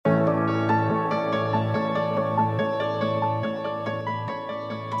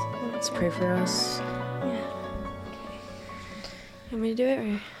Let's pray for us. Yeah. Okay. You want me to do it?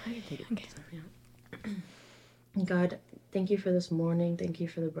 Or? I can take it. Okay. Yeah. God, thank you for this morning. Thank you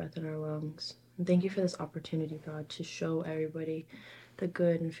for the breath in our lungs. And thank you for this opportunity, God, to show everybody the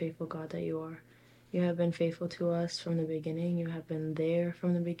good and faithful God that you are. You have been faithful to us from the beginning. You have been there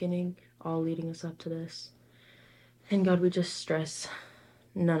from the beginning, all leading us up to this. And God, we just stress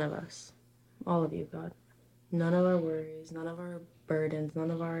none of us, all of you, God. None of our worries, none of our burdens,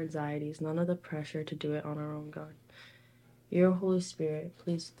 none of our anxieties, none of the pressure to do it on our own, God. Your Holy Spirit,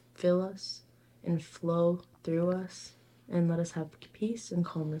 please fill us and flow through us and let us have peace and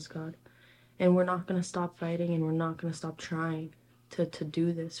calmness, God. And we're not going to stop fighting, and we're not going to stop trying to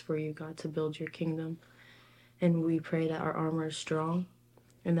do this for you, God, to build your kingdom. And we pray that our armor is strong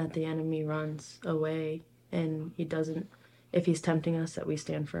and that the enemy runs away and he doesn't, if he's tempting us, that we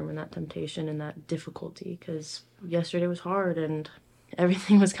stand firm in that temptation and that difficulty, because yesterday was hard and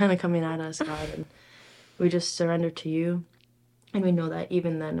everything was kind of coming at us, God, and we just surrender to you. And we know that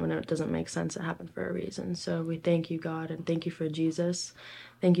even then, when it doesn't make sense, it happened for a reason. So we thank you, God, and thank you for Jesus.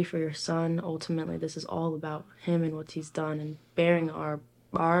 Thank you for your son. Ultimately, this is all about him and what he's done and bearing our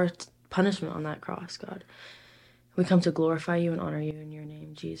punishment on that cross, God. We come to glorify you and honor you in your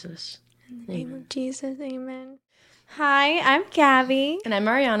name, Jesus. In the name of Jesus, amen. Hi, I'm Gabby. And I'm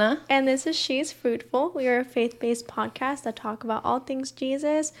Mariana. And this is She's Fruitful. We are a faith-based podcast that talk about all things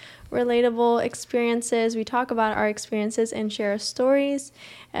Jesus, relatable experiences. We talk about our experiences and share stories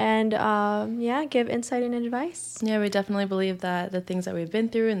and, give insight and advice. Yeah, we definitely believe that the things that we've been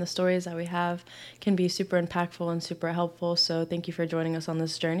through and the stories that we have can be super impactful and super helpful. So thank you for joining us on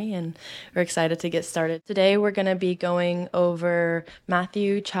this journey, and we're excited to get started. Today, we're going to be going over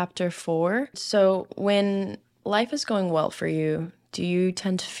Matthew chapter 4. So when life is going well for you, do you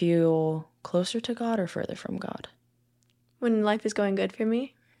tend to feel closer to God or further from God? When life is going good for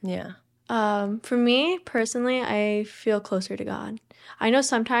me? Yeah. For me, personally, I feel closer to God. I know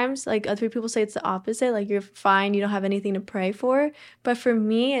sometimes, like, other people say it's the opposite, like, you're fine, you don't have anything to pray for. But for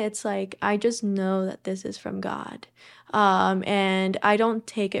me, it's like, I just know that this is from God. And I don't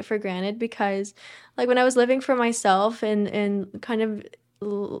take it for granted because, like, when I was living for myself and kind of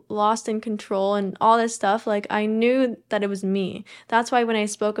lost in control and all this stuff, like, I knew that it was me. That's why when I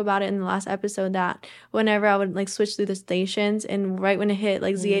spoke about it in the last episode, that whenever I would, like, switch through the stations and right when it hit,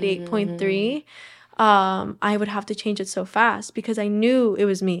 like, Z88.3, I would have to change it so fast because I knew it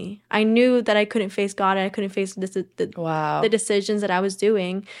was me. I knew that I couldn't face God and I couldn't face the decisions that I was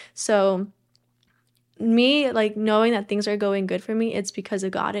doing. So me, like, knowing that things are going good for me, it's because of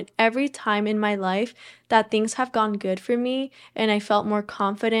God. And every time in my life that things have gone good for me and I felt more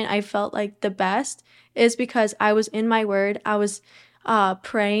confident, I felt like the best, is because I was in my word. I was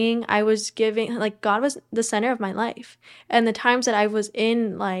praying. I was giving, like, God was the center of my life. And the times that I was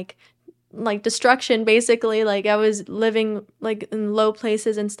in like destruction, basically, like, I was living, like, in low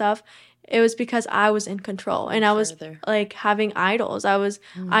places and stuff, it was because I was in control and I was like having idols. I was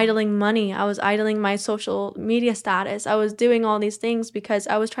idling money. I was idling my social media status. I was doing all these things because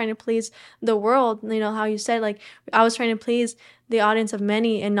I was trying to please the world. You know how you said, like, I was trying to please the audience of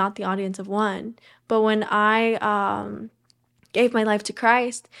many and not the audience of one. But when I gave my life to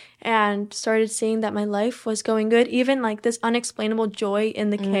Christ and started seeing that my life was going good, even like this unexplainable joy in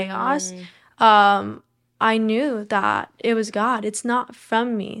the chaos, I knew that it was God. It's not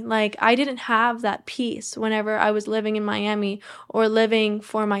from me. Like, I didn't have that peace whenever I was living in Miami or living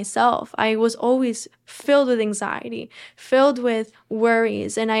for myself. I was always filled with anxiety, filled with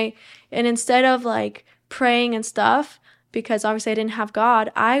worries. And instead of, like, praying and stuff, because obviously I didn't have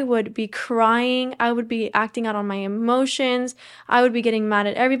God, I would be crying. I would be acting out on my emotions. I would be getting mad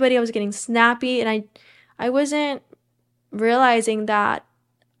at everybody. I was getting snappy. And I wasn't realizing that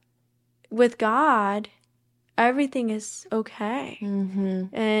with God, everything is okay.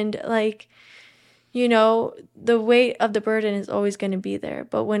 And, like, you know, the weight of the burden is always going to be there.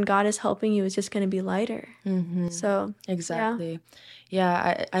 But when God is helping you, it's just going to be lighter. So exactly.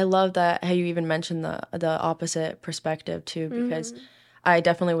 Yeah, I love that, how you even mentioned the opposite perspective too, because I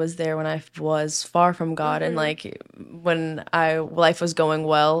definitely was there when I was far from God, and, like, when life was going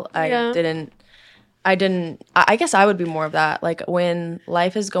well, I guess I would be more of that. Like, when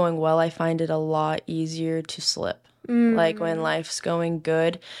life is going well, I find it a lot easier to slip. Like, when life's going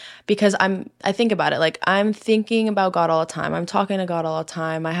good, because I think about it, like, I'm thinking about God all the time. I'm talking to God all the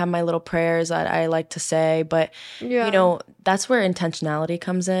time. I have my little prayers that I like to say, but you know, that's where intentionality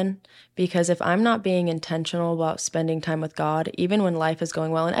comes in. Because if I'm not being intentional about spending time with God, even when life is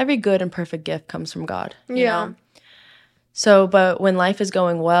going well, and every good and perfect gift comes from God, you know? So, but when life is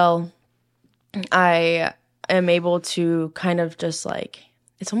going well, I am able to kind of just, like,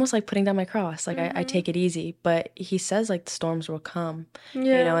 it's almost like putting down my cross. Like I take it easy, but he says like the storms will come,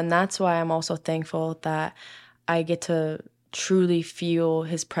 and that's why I'm also thankful that I get to truly feel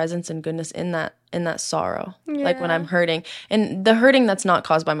his presence and goodness in that sorrow. Like when I'm hurting, and the hurting that's not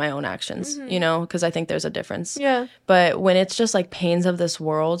caused by my own actions, because I think there's a difference. But when it's just like pains of this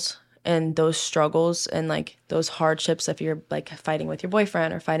world and those struggles and like those hardships, if you're like fighting with your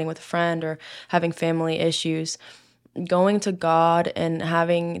boyfriend or fighting with a friend or having family issues, going to God and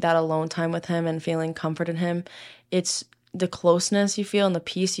having that alone time with him and feeling comfort in him, it's the closeness you feel and the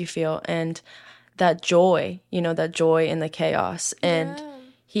peace you feel and that joy in the chaos. And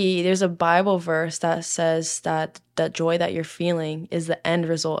there's a Bible verse that says that joy that you're feeling is the end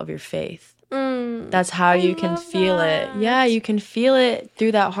result of your faith. That's how you can feel it. Yeah, you can feel it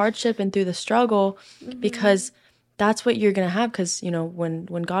through that hardship and through the struggle, because that's what you're going to have. Because,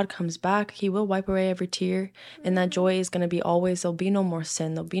 when God comes back, he will wipe away every tear. And that joy is going to be always, there'll be no more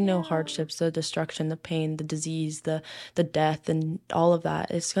sin. There'll be no hardships, the destruction, the pain, the disease, the death, and all of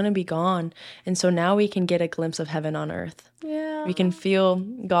that. It's going to be gone. And so now we can get a glimpse of heaven on earth. Yeah. We can feel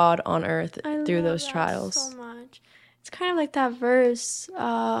God on earth through those trials. So much. It's kind of like that verse,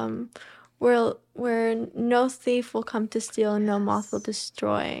 where no thief will come to steal and no moth will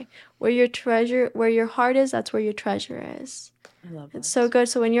destroy. Where your heart is, that's where your treasure is. I love that. It's so good.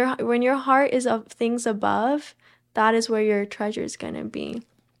 So when your heart is of things above, that is where your treasure is going to be.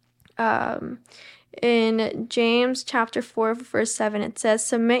 In James chapter 4, verse 7, it says,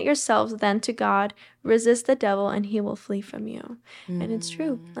 "Submit yourselves then to God, resist the devil, and he will flee from you." And it's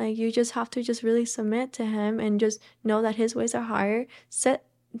true. Like, you just have to just really submit to him and just know that his ways are higher.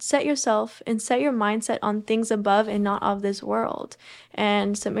 Set yourself and set your mindset on things above and not of this world,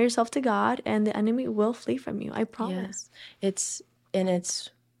 and submit yourself to God, and the enemy will flee from you. I promise. It's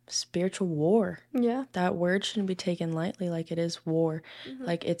spiritual war. Yeah, that word shouldn't be taken lightly. Like, it is war.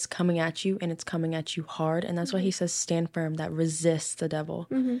 Like, it's coming at you, and it's coming at you hard. And that's why he says stand firm, that resists the devil.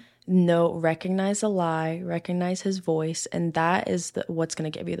 No, recognize the lie, recognize his voice, and that is what's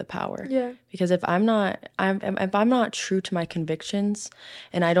going to give you the power. Yeah. Because if I'm not true to my convictions,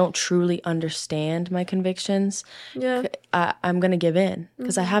 and I don't truly understand my convictions, I'm going to give in,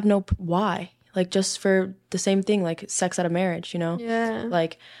 because I have no why. Like, just for the same thing, like sex out of marriage, Yeah.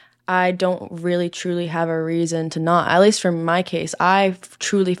 Like, I don't really truly have a reason to not. At least for my case, I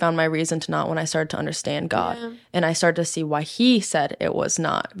truly found my reason to not when I started to understand God. Yeah. And I started to see why he said it was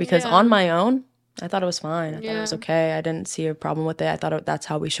not. Because on my own, I thought it was fine. I thought it was okay. I didn't see a problem with it. I thought that's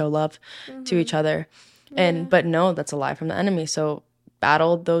how we show love to each other. But no, that's a lie from the enemy. So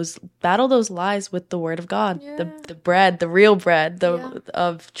battle those lies with the word of God. Yeah. The bread, the real bread,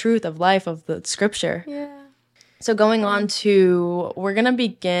 of truth, of life, of the scripture. Yeah. So going on to, we're going to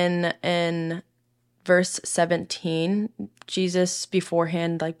begin in verse 17. Jesus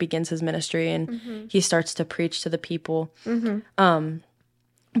beforehand begins his ministry, and he starts to preach to the people.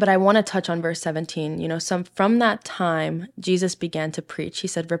 But I want to touch on verse 17. From that time, Jesus began to preach. He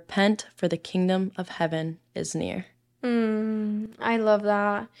said, "Repent, for the kingdom of heaven is near." I love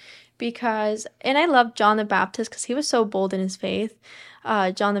that, and I love John the Baptist because he was so bold in his faith.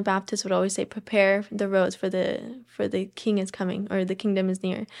 John the Baptist would always say, "Prepare the roads for the king is coming," or "the kingdom is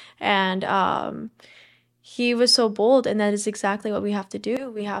near." And he was so bold, and that is exactly what we have to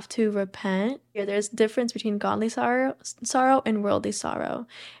do. We have to repent. There's a difference between godly sorrow and worldly sorrow,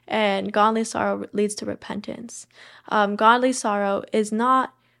 and godly sorrow leads to repentance. Godly sorrow is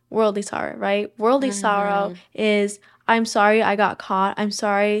not worldly sorrow, right? Worldly sorrow is, I'm sorry I got caught. I'm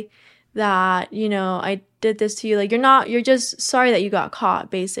sorry that, I did this to you. Like, you're just sorry that you got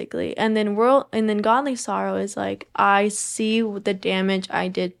caught, basically. And then godly sorrow is like, I see the damage I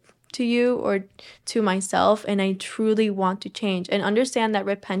did to you or to myself, and I truly want to change and understand that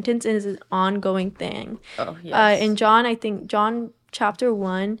repentance is an ongoing thing. Oh, yes. In John, I think John chapter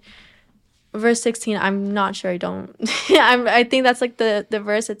 1, verse 16, I'm not sure. I think that's like the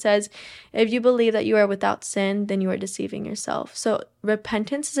verse that says, "If you believe that you are without sin, then you are deceiving yourself." So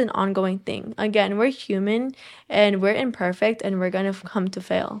repentance is an ongoing thing. Again, we're human and we're imperfect and we're going to come to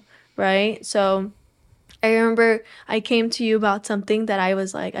fail, right? So I remember I came to you about something that I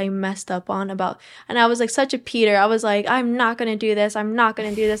was like, I messed up on about, and I was like such a Peter. I was like, I'm not going to do this. I'm not going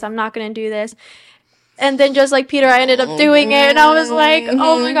to do this. I'm not going to do this. And then just like Peter, I ended up doing it. And I was like,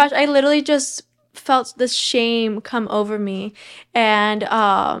 oh my gosh, I literally just felt this shame come over me. And,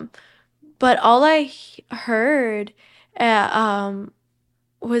 but all I heard,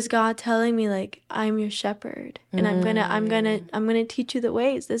 was God telling me, like, I'm your shepherd, and I'm gonna teach you the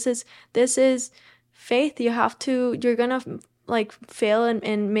ways. This is faith. You're gonna like fail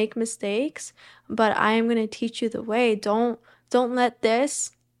and make mistakes, but I am gonna teach you the way. Don't let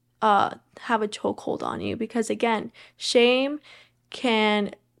this have a chokehold on you, because again, shame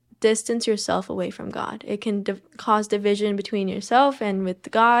can distance yourself away from God. It can cause division between yourself and with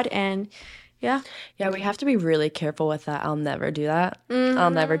God, and yeah, we have to be really careful with that. I'll never do that. I'll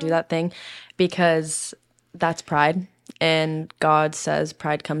never do that thing, because that's pride, and God says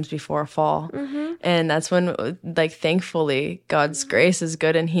pride comes before a fall. And that's when, like, thankfully God's grace is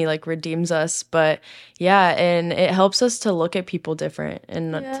good and he like redeems us. But yeah, and it helps us to look at people different,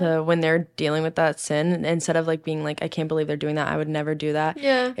 and to, when they're dealing with that sin, instead of like being like, I can't believe they're doing that, I would never do that.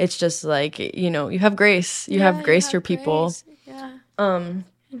 It's just like, you know, you have grace. You have grace for people. And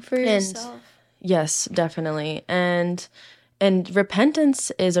for yourself. Yes, definitely. And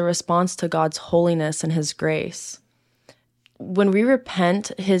repentance is a response to God's holiness and his grace. When we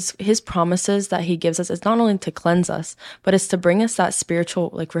repent, his promises that he gives us is not only to cleanse us, but it's to bring us that spiritual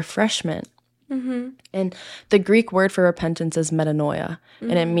like refreshment. And the Greek word for repentance is metanoia,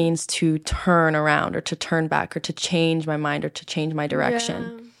 and it means to turn around, or to turn back, or to change my mind, or to change my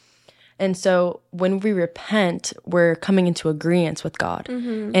direction. And so when we repent, we're coming into agreement with God.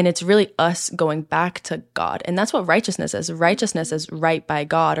 And it's really us going back to God. And that's what righteousness is. Righteousness is right by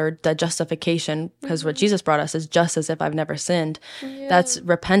God, or the justification, because what Jesus brought us is just as if I've never sinned. That's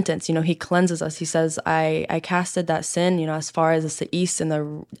repentance. You know, he cleanses us. He says, I casted that sin, you know, as far as it's the east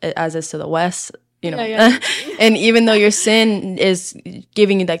and as is to the west. You know, and even though your sin is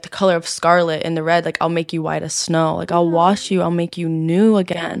giving you like the color of scarlet and the red, like I'll make you white as snow. Like I'll wash you. I'll make you new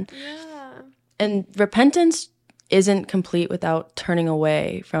again. And repentance isn't complete without turning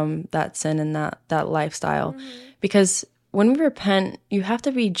away from that sin and that lifestyle. Because when we repent, you have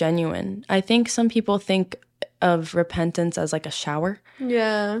to be genuine. I think some people think of repentance as like a shower.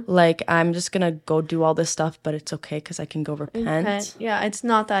 Like, I'm just going to go do all this stuff, but it's okay because I can go repent. Yeah, it's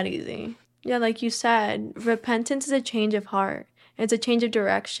not that easy. Yeah, like you said, repentance is a change of heart. It's a change of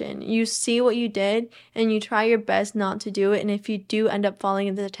direction. You see what you did and you try your best not to do it. And if you do end up falling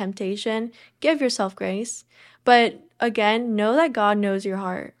into the temptation, give yourself grace. But again, know that God knows your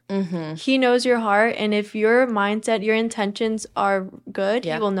heart. He knows your heart. And if your mindset, your intentions are good,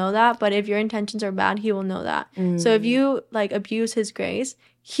 he will know that. But if your intentions are bad, he will know that. So if you like abuse his grace,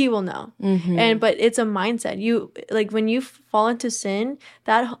 he will know. But it's a mindset. You like, when you fall into sin,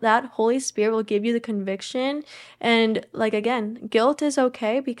 that Holy Spirit will give you the conviction. And like, again, guilt is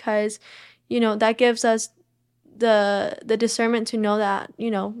okay, because you know that gives us the discernment to know that, you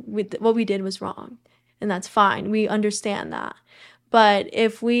know, what we did was wrong, and that's fine. We understand that. But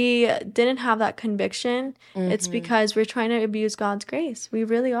if we didn't have that conviction, it's because we're trying to abuse God's grace. We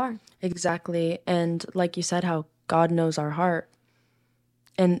really are. Exactly. And like you said, how God knows our heart.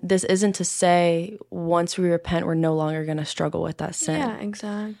 And this isn't to say once we repent, we're no longer going to struggle with that sin. Yeah,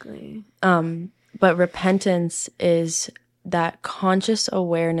 exactly. But repentance is that conscious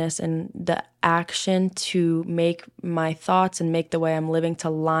awareness and the action to make my thoughts and make the way I'm living to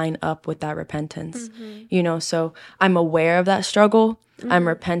line up with that repentance. You know, so I'm aware of that struggle. I'm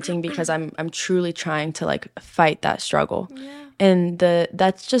repenting because I'm truly trying to like fight that struggle. And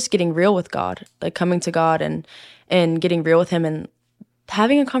that's just getting real with God, like coming to God and getting real with him and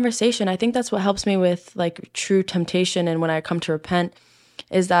having a conversation. I think that's what helps me with like true temptation. And when I come to repent,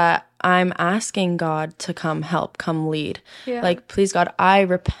 is that I'm asking God to come help, come lead. Like, please, God, I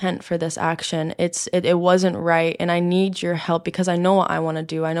repent for this action. It wasn't right. And I need your help, because I know what I want to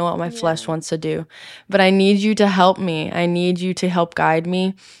do. I know what my flesh wants to do, but I need you to help me. I need you to help guide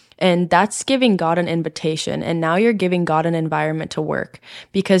me. And that's giving God an invitation. And now you're giving God an environment to work,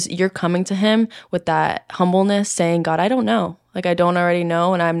 because you're coming to him with that humbleness, saying, God, I don't know. Like, I don't already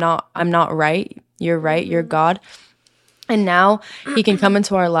know. And I'm not right. You're right. You're God. And now he can come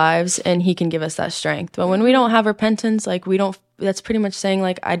into our lives and he can give us that strength. But when we don't have repentance, like that's pretty much saying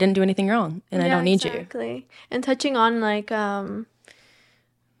like, I didn't do anything wrong and I don't need you. Exactly. And touching on like,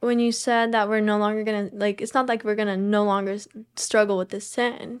 when you said that we're no longer going to, like, it's not like we're going to no longer struggle with this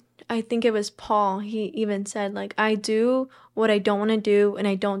sin. I think it was Paul. He even said like, I do what I don't want to do and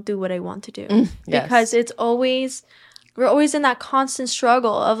I don't do what I want to do. Because we're always in that constant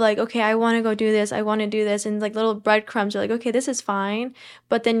struggle of like, okay, I want to go do this. I want to do this. And like little breadcrumbs are like, okay, this is fine.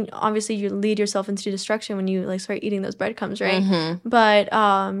 But then obviously you lead yourself into destruction when you like start eating those breadcrumbs, right? But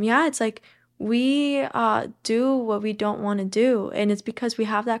yeah, it's like we do what we don't want to do. And it's because we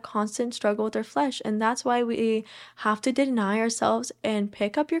have that constant struggle with our flesh. And that's why we have to deny ourselves and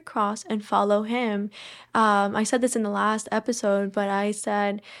pick up your cross and follow him. I said this in the last episode, but I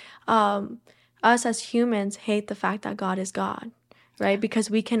said, us as humans hate the fact that God is God, right?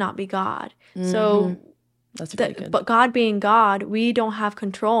 Because we cannot be God. So that's really good. But God being God, we don't have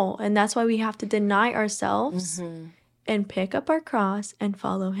control. And that's why we have to deny ourselves and pick up our cross and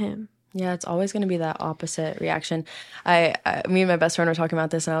follow him. Yeah, it's always going to be that opposite reaction. Me and my best friend were talking about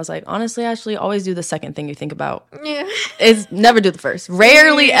this, and I was like, honestly, Ashley, always do the second thing you think about. Yeah. Is never do the first.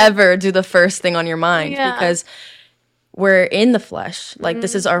 Rarely ever do the first thing on your mind, because we're in the flesh. Like,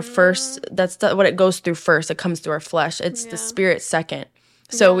 this is our first, what it goes through first. It comes through our flesh. It's the spirit second.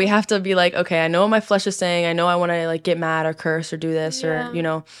 So we have to be like, okay, I know what my flesh is saying. I know I want to like get mad or curse or do this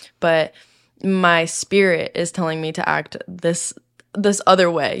or, but my spirit is telling me to act this other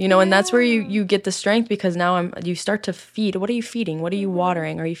way, and that's where you get the strength, because now you start to feed. What are you feeding? What are you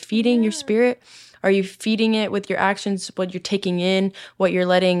watering? Are you feeding your spirit? Are you feeding it with your actions, what you're taking in, what you're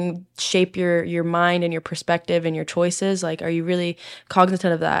letting shape your mind and your perspective and your choices? Like, are you really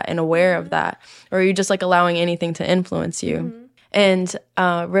cognizant of that and aware of that? Or are you just like allowing anything to influence you? And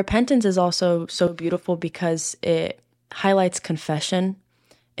repentance is also so beautiful because it highlights confession.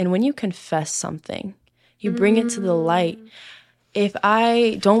 And when you confess something, you bring it to the light. If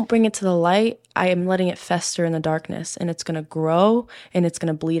I don't bring it to the light, I am letting it fester in the darkness, and it's going to grow and it's going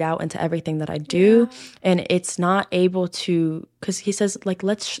to bleed out into everything that I do. And it's not able to, because he says, like,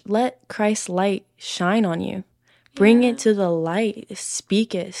 let Christ's light shine on you. Bring it to the light.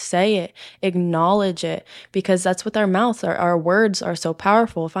 Speak it, say it, acknowledge it, because that's with our mouth. Our words are so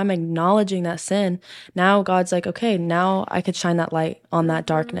powerful. If I'm acknowledging that sin, now God's like, okay, now I could shine that light on that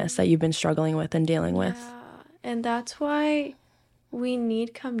darkness that you've been struggling with and dealing with. And that's why we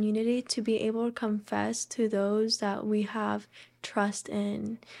need community to be able to confess to those that we have trust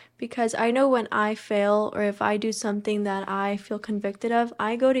in. Because I know when I fail, or if I do something that I feel convicted of,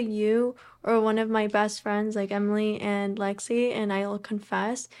 I go to you or one of my best friends like Emily and Lexi, and I'll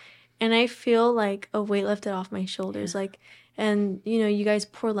confess, and I feel like a weight lifted off my shoulders. Like, and you guys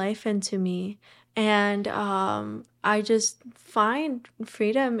pour life into me, and I just find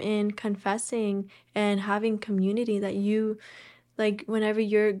freedom in confessing and having community that you, like, whenever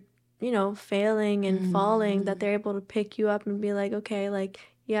you're, failing and falling, that they're able to pick you up and be like, okay, like,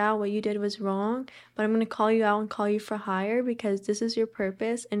 yeah, what you did was wrong, but I'm going to call you out and call you for higher, because this is your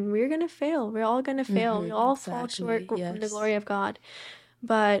purpose, and we're going to fail. We're all going to fail. We all fall short from the glory of God.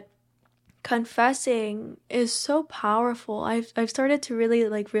 But confessing is so powerful. I've started to really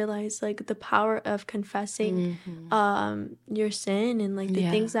like realize like the power of confessing your sin and like the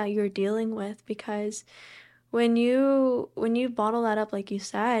things that you're dealing with, because when you bottle that up, like you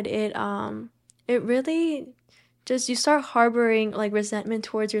said, it really just, you start harboring like resentment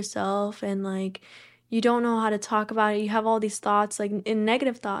towards yourself, and like you don't know how to talk about it. You have all these thoughts, like in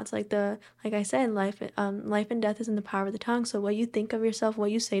negative thoughts, like I said, life and death is in the power of the tongue. So what you think of yourself, what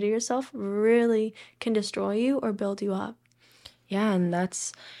you say to yourself, really can destroy you or build you up. Yeah, and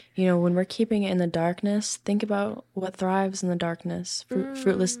that's, when we're keeping it in the darkness, think about what thrives in the darkness.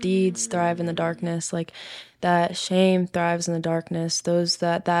 Fruitless deeds thrive in the darkness. Like, that shame thrives in the darkness. Those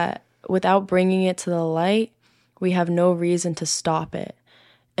that without bringing it to the light, we have no reason to stop it.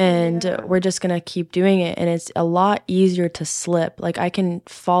 And we're just going to keep doing it. And it's a lot easier to slip. Like, I can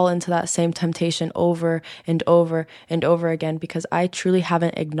fall into that same temptation over and over and over again, because I truly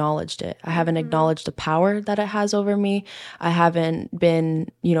haven't acknowledged it. I haven't acknowledged the power that it has over me. I haven't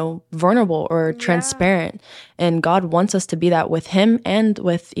been, vulnerable or transparent. And God wants us to be that with him and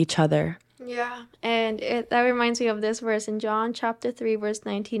with each other. Yeah, and that reminds me of this verse in John chapter 3, verse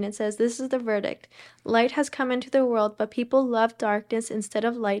 19. It says, "This is the verdict. Light has come into the world, but people loved darkness instead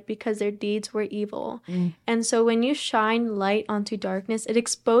of light because their deeds were evil." And so when you shine light onto darkness, it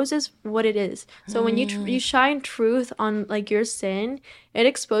exposes what it is. So when you shine truth on like your sin, it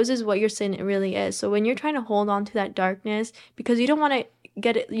exposes what your sin really is. So when you're trying to hold on to that darkness because you don't want to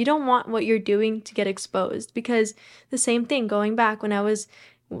get it, you don't want what you're doing to get exposed. Because the same thing, going back when I was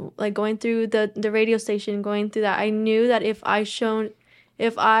like going through the radio station, going through that, I knew that if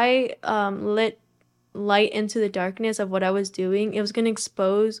I lit light into the darkness of what I was doing, it was going to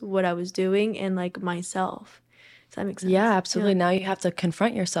expose what I was doing and like myself. Does that make sense? Yeah, absolutely. Now you have to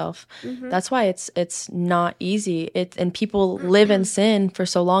confront yourself. That's why it's not easy. And people live in sin for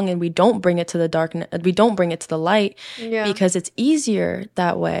so long, and we don't bring it to the darkness. We don't bring it to the light because it's easier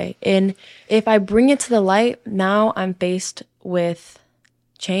that way. And if I bring it to the light, now I'm faced with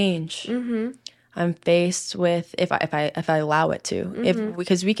change. I'm faced with if I allow it to,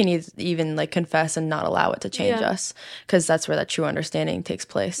 because we can even like confess and not allow it to change us, because that's where that true understanding takes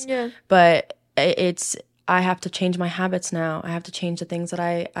place. But I have to change my habits now. I have to change the things that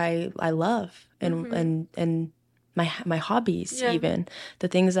I love and my hobbies, even the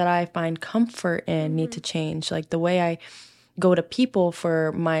things that I find comfort in need to change. Like the way go to people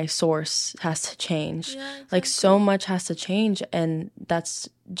for my source has to change. Yeah, Like exactly. so much has to change, and it's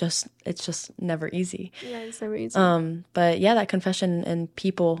just never easy. Yeah, it's never easy. But yeah, that confession and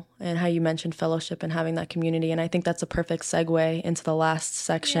people and how you mentioned fellowship and having that community, and I think that's a perfect segue into the last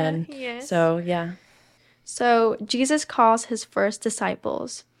section. Yeah, yes. So yeah. So Jesus calls his first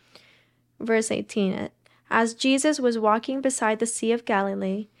disciples. Verse 18. As Jesus was walking beside the Sea of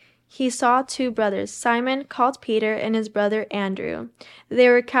Galilee, he saw two brothers, Simon, called Peter, and his brother Andrew. They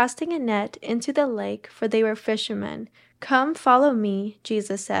were casting a net into the lake, for they were fishermen. Come, follow me,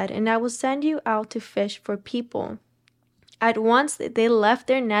 Jesus said, and I will send you out to fish for people. At once they left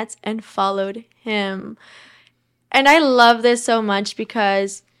their nets and followed him. And I love this so much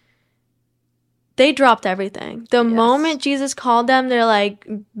because they dropped everything. The moment Jesus called them, they're like,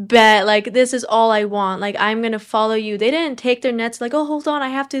 bet, like, this is all I want. Like, I'm going to follow you. They didn't take their nets like, oh, hold on, I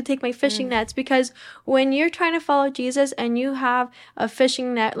have to take my fishing nets. Because when you're trying to follow Jesus and you have a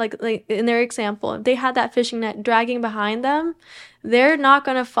fishing net, like in their example, if they had that fishing net dragging behind them, they're not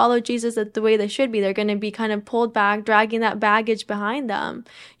going to follow Jesus the way they should be. They're going to be kind of pulled back, dragging that baggage behind them.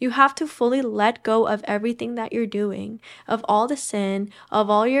 You have to fully let go of everything that you're doing, of all the sin,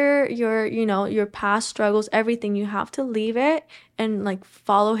 of all your past struggles, everything. You have to leave it and like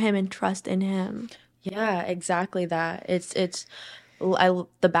follow him and trust in him. Yeah, exactly that. The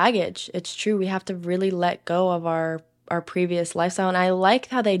baggage. It's true. We have to really let go of our previous lifestyle. And I like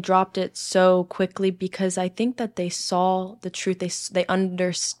how they dropped it so quickly because I think that they saw the truth. They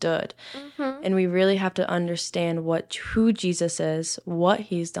understood. And we really have to understand who Jesus is, what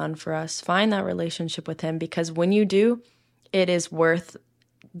he's done for us, find that relationship with him, because when you do, it is worth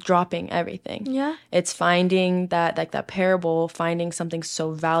dropping everything. Yeah. It's finding that, like that parable, finding something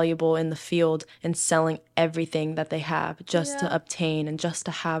so valuable in the field and selling everything that they have just to obtain and just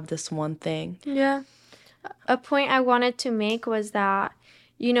to have this one thing. Yeah. A point I wanted to make was that,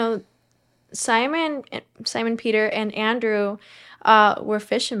 Simon, Peter, and Andrew were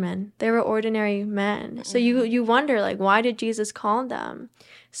fishermen. They were ordinary men. So you wonder, like, why did Jesus call them?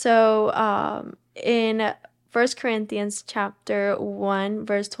 So in 1 Corinthians chapter 1,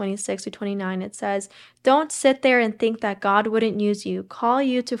 verse 26 to 29, it says, "Don't sit there and think that God wouldn't use you. Call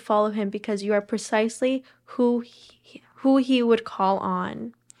you to follow him because you are precisely who he would call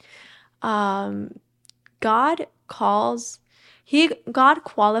on." God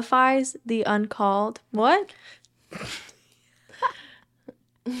qualifies the uncalled. What?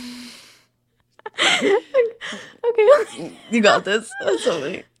 Okay. You got this. That's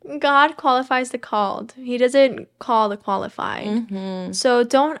so God qualifies the called. He doesn't call the qualified. So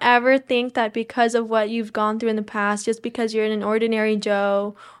don't ever think that because of what you've gone through in the past, just because you're an ordinary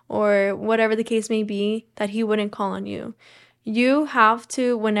Joe or whatever the case may be, that he wouldn't call on you. You have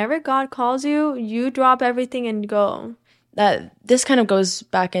to, whenever God calls you, you drop everything and go. That this kind of goes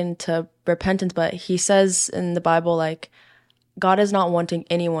back into repentance, but he says in the Bible, like, God is not wanting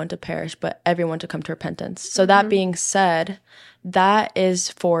anyone to perish, but everyone to come to repentance. So that being said, that is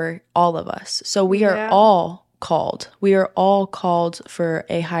for all of us. So we are all called. We are all called for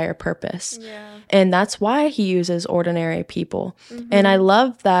a higher purpose. Yeah. And that's why he uses ordinary people. And I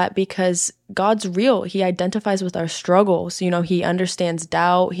love that because God's real. He identifies with our struggles. He understands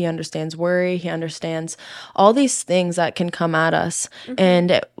doubt. He understands worry. He understands all these things that can come at us.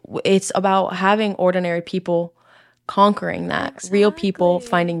 And it's about having ordinary people conquering that. Exactly. Real people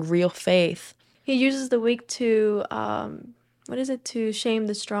finding real faith. He uses the weak to, to shame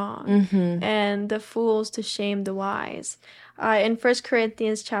the strong, and the fools to shame the wise. In 1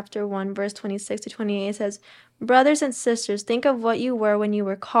 Corinthians chapter 1, verse 26 to 28, it says, "Brothers and sisters, think of what you were when you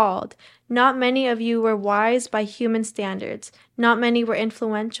were called. Not many of you were wise by human standards. Not many were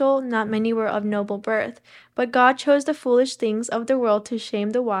influential. Not many were of noble birth. But God chose the foolish things of the world to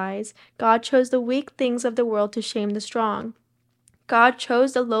shame the wise. God chose the weak things of the world to shame the strong. God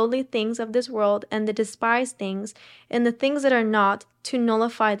chose the lowly things of this world and the despised things and the things that are not to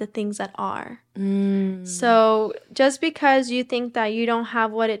nullify the things that are." So just because you think that you don't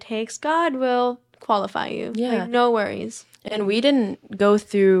have what it takes, God will qualify you. Yeah. Like, no worries. And we didn't go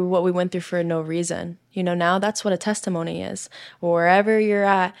through what we went through for no reason. Now that's what a testimony is. Wherever you're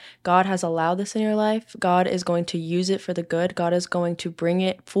at, God has allowed this in your life. God is going to use it for the good. God is going to bring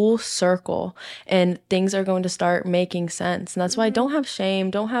it full circle, and things are going to start making sense. And that's why don't have shame,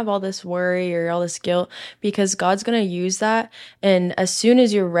 don't have all this worry or all this guilt, because God's going to use that. And as soon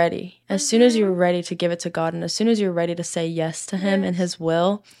as you're ready, as soon as you're ready to give it to God, and as soon as you're ready to say yes to him and his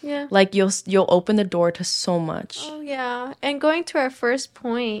will, like you'll open the door to so much. Oh yeah. And going to our first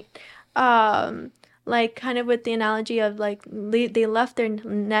point, like kind of with the analogy of like they left their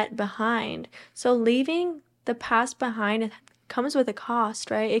net behind. So leaving the past behind it comes with a cost,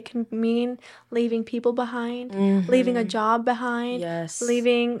 right? It can mean leaving people behind, leaving a job behind, Yes.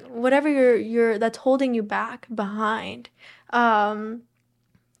 leaving whatever you're that's holding you back behind.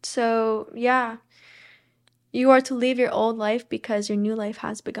 So yeah, you are to leave your old life because your new life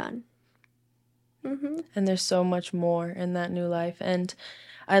has begun. And there's so much more in that new life. And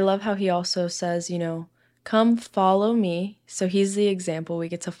I love how he also says, you know, come follow me. So he's the example we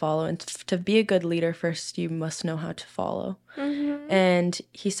get to follow. And to be a good leader, first, you must know how to follow. And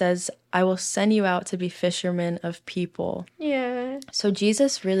he says, I will send you out to be fishermen of people. Yeah. So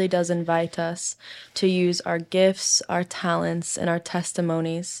Jesus really does invite us to use our gifts, our talents, and our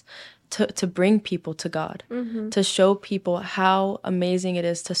testimonies to bring people to God, to show people how amazing it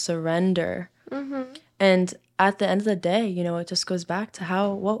is to surrender. And at the end of the day, you know, it just goes back to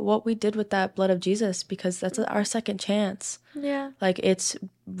how what we did with that blood of Jesus, because that's our second chance. Yeah. Like, it's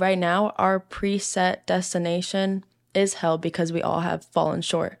right now our preset destination is hell because we all have fallen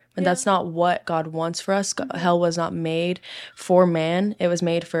short. And that's not what God wants for us. Hell was not made for man. It was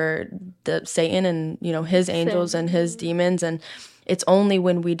made for Satan and, you know, his angels and his demons. And it's only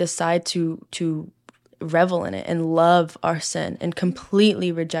when we decide to revel in it and love our sin and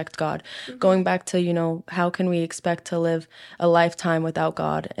completely reject God. Going back to, you know, how can we expect to live a lifetime without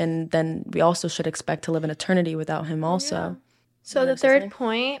God? And then we also should expect to live an eternity without him also. Yeah. So the third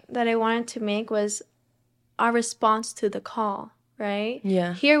point that I wanted to make was our response to the call, right?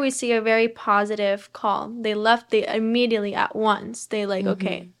 Yeah. Here we see a very positive call. They immediately at once. They like,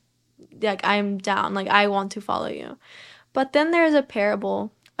 okay, like, I'm down. Like, I want to follow you. But then there's a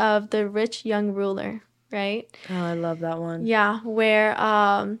parable of the rich young ruler, right? Oh, I love that one. Yeah, where,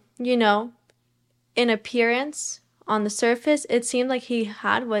 you know, in appearance, on the surface, it seemed like he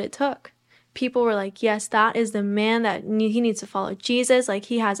had what it took. People were like, yes, that is the man that he needs to follow Jesus. Like,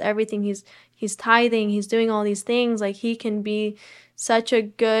 he has everything. He's tithing. He's doing all these things. Like, he can be such a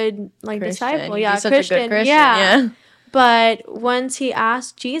good, like, Christian. disciple. He'd Yeah, be such a good Christian. Yeah. But once he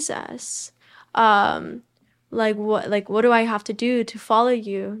asked Jesus, like, what do I have to do to follow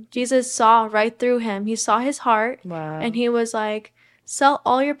you? Jesus saw right through him. He saw his heart. Wow. And he was like, sell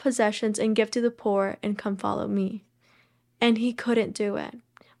all your possessions and give to the poor and come follow me. And he couldn't do it.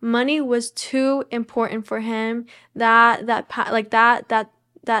 Money was too important for him. That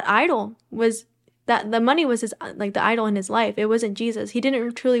idol was, that the money was his, like, the idol in his life. It wasn't Jesus. He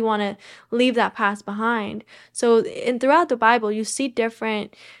didn't truly want to leave that past behind. So throughout the Bible, you see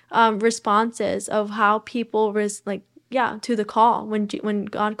different responses of how people to the call when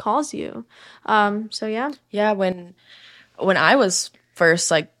God calls you. So yeah. Yeah, when I was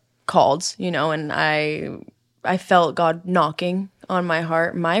first, like, called, you know, and I felt God knocking on my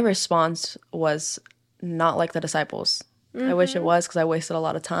heart, my response was not like the disciples. I wish it was, because I wasted a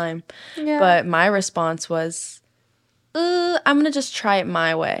lot of time. Yeah. But my response was, I'm going to just try it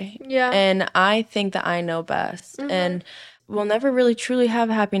my way. Yeah. And I think that I know best. And we'll never really truly have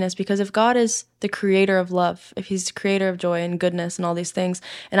happiness, because if God is the creator of love, if he's the creator of joy and goodness and all these things,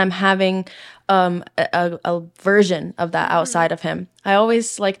 and I'm having a version of that outside of him, I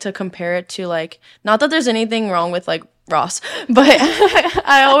always like to compare it to, like, not that there's anything wrong with, like, Ross, but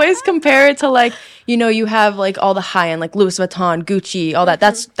I always compare it to, like, you know, you have, like, all the high end, like Louis Vuitton, Gucci, all that.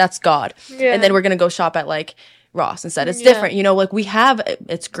 That's God. Yeah. And then we're gonna go shop at, like, Ross instead. It's different, you know, like, we have,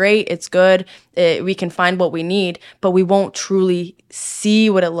 it's great, it's good, we can find what we need, but we won't truly see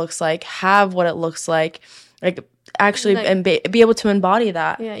what it looks like, have what it looks like actually, like, and be able to embody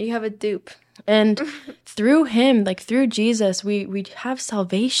that. Yeah, you have a dupe. And through him, like, through Jesus, we have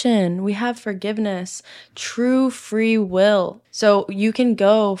salvation, we have forgiveness, true free will. So you can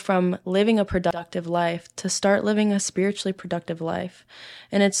go from living a productive life to start living a spiritually productive life.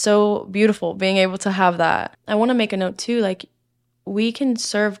 And it's so beautiful being able to have that. I want to make a note too, like, we can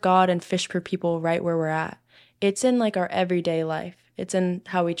serve God and fish for people right where we're at. It's in, like, our everyday life. It's in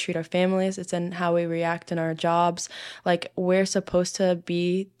how we treat our families. It's in how we react in our jobs. Like, we're supposed to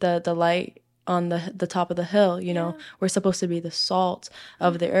be the light on the top of the hill, you know. We're supposed to be the salt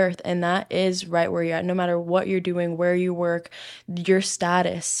of the earth, and that is right where you're at. No matter what you're doing, where you work, your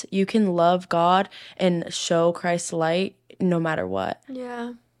status, you can love God and show Christ's light no matter what.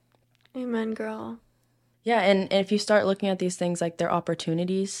 Yeah. Amen, girl. Yeah, and if you start looking at these things like they're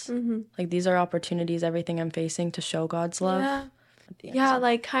opportunities, like, these are opportunities, everything I'm facing, to show God's love. Yeah,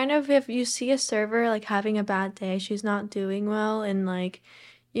 like, kind of, if you see a server, like, having a bad day, she's not doing well, and, like,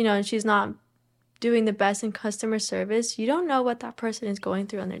 you know, and she's not doing the best in customer service, you don't know what that person is going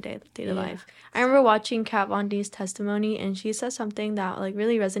through on their day-to-day life. I remember watching Kat Von D's testimony, and she said something that, like,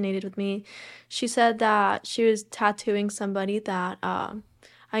 really resonated with me. She said that she was tattooing somebody that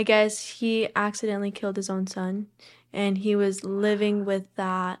I guess he accidentally killed his own son, and he was living with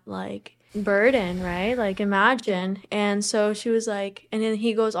that like burden, right? Like imagine. And so she was like, and then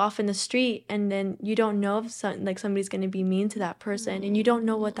he goes off in the street, and then you don't know if somebody's going to be mean to that person, and you don't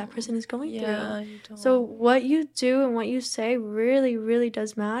know what that person is going Yeah, through. you don't. So what you do and what you say really, really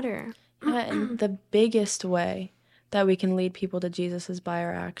does matter. Yeah, and the biggest way that we can lead people to Jesus is by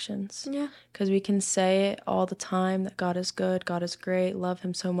our actions. Yeah. Because we can say it all the time that God is good, God is great, love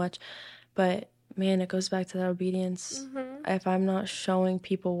him so much. But man, it goes back to that obedience. If I'm not showing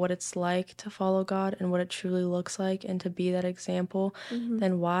people what it's like to follow God and what it truly looks like and to be that example,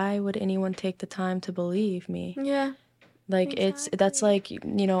 then why would anyone take the time to believe me? Yeah. Like that's like, you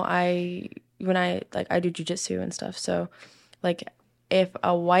know, when I do jujitsu and stuff. So like if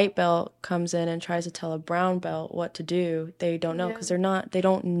a white belt comes in and tries to tell a brown belt what to do, they don't know because they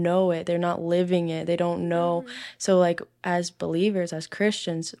don't know it. They're not living it. They don't know. So like as believers, as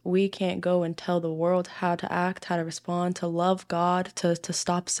Christians, we can't go and tell the world how to act, how to respond, to love God, to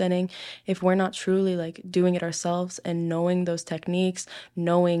stop sinning if we're not truly like doing it ourselves and knowing those techniques,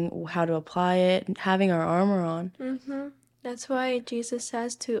 knowing how to apply it, having our armor on. That's why Jesus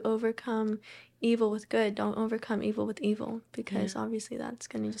says to overcome evil with good. Don't overcome evil with evil, because obviously that's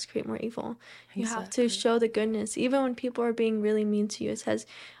going to just create more evil. You have to show the goodness. Even when people are being really mean to you, it says,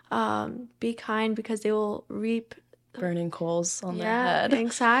 be kind because they will reap burning coals on their head.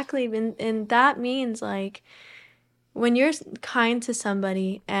 Exactly. And that means like when you're kind to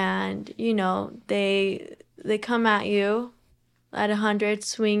somebody and, you know, they come at you at 100,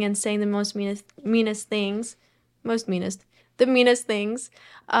 swing and saying the meanest things, the meanest things,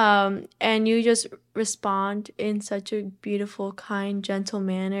 and you just respond in such a beautiful, kind, gentle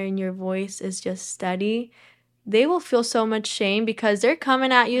manner, and your voice is just steady, they will feel so much shame because they're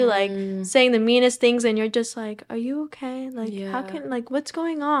coming at you like saying the meanest things, and you're just like, are you okay? Like, how can, like, what's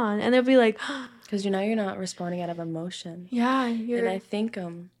going on? And they'll be like, because you know you're not responding out of emotion. Yeah, and I think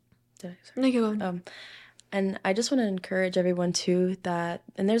and I just want to encourage everyone too that,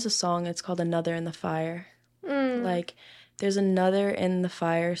 and there's a song, it's called Another in the Fire. Like there's another in the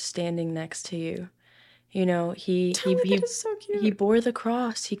fire standing next to you. You know, he bore the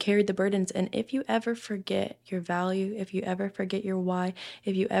cross, he carried the burdens. And if you ever forget your value, if you ever forget your why,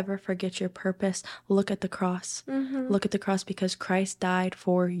 if you ever forget your purpose, look at the cross. Look at the cross, because Christ died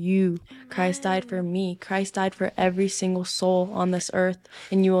for you. Amen. Christ died for me. Christ died for every single soul on this earth.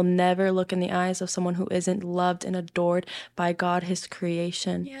 And you will never look in the eyes of someone who isn't loved and adored by God, his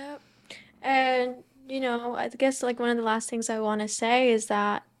creation. Yep. And you know, I guess like one of the last things I want to say is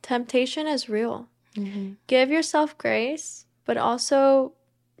that temptation is real. Give yourself grace, but also,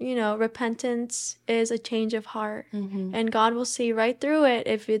 you know, repentance is a change of heart, and God will see right through it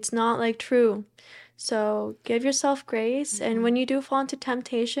if it's not like true. So give yourself grace, and when you do fall into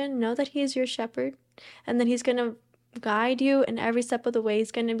temptation, know that he is your shepherd, and that he's going to guide you in every step of the way.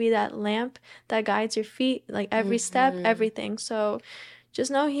 He's going to be that lamp that guides your feet, like every step, everything. So just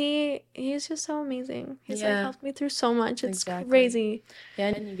know he's just so amazing. He's like helped me through so much. It's crazy. Yeah,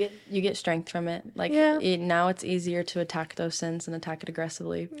 and you get strength from it. Like now it's easier to attack those sins and attack it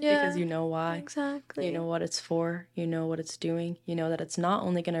aggressively because you know why. Exactly. You know what it's for. You know what it's doing. You know that it's not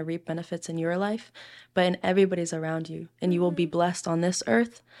only going to reap benefits in your life, but in everybody's around you. And you will be blessed on this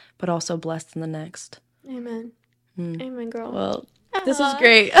earth, but also blessed in the next. Amen. Amen, girl. Well, this was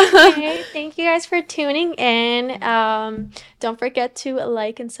great. Okay, thank you guys for tuning in. Don't forget to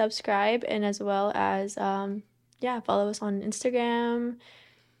like and subscribe, and as well as follow us on Instagram,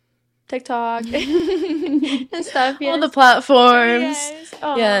 TikTok, and stuff. All the platforms. Yes.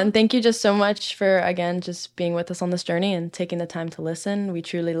 Yeah, and thank you just so much for, again, just being with us on this journey and taking the time to listen. We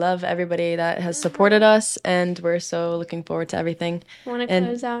truly love everybody that has supported us, and we're so looking forward to everything. Want to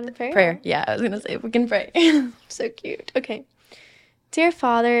close out in prayer? Prayer. Yeah, I was going to say, we can pray. So cute. Okay. Dear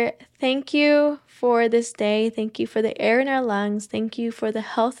Father, thank you for this day. Thank you for the air in our lungs. Thank you for the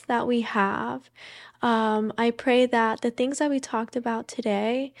health that we have. I pray that the things that we talked about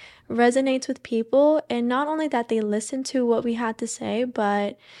today resonates with people, and not only that they listen to what we had to say,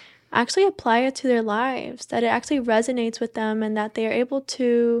 but actually apply it to their lives, that it actually resonates with them, and that they are able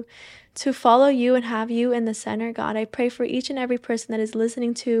to follow you and have you in the center, God. I pray for each and every person that is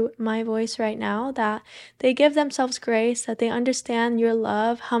listening to my voice right now, that they give themselves grace, that they understand your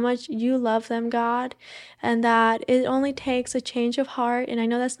love, how much you love them, God, and that it only takes a change of heart. And I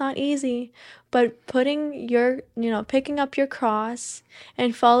know that's not easy, but picking up your cross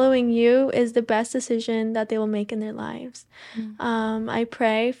and following you is the best decision that they will make in their lives. I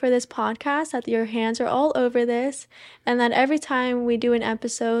pray for this podcast that your hands are all over this, and that every time we do an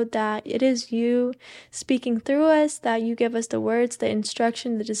episode that that it is you speaking through us, that you give us the words, the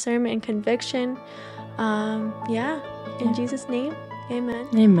instruction, the discernment, and conviction. In Jesus' name, amen.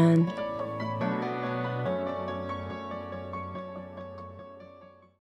 Amen.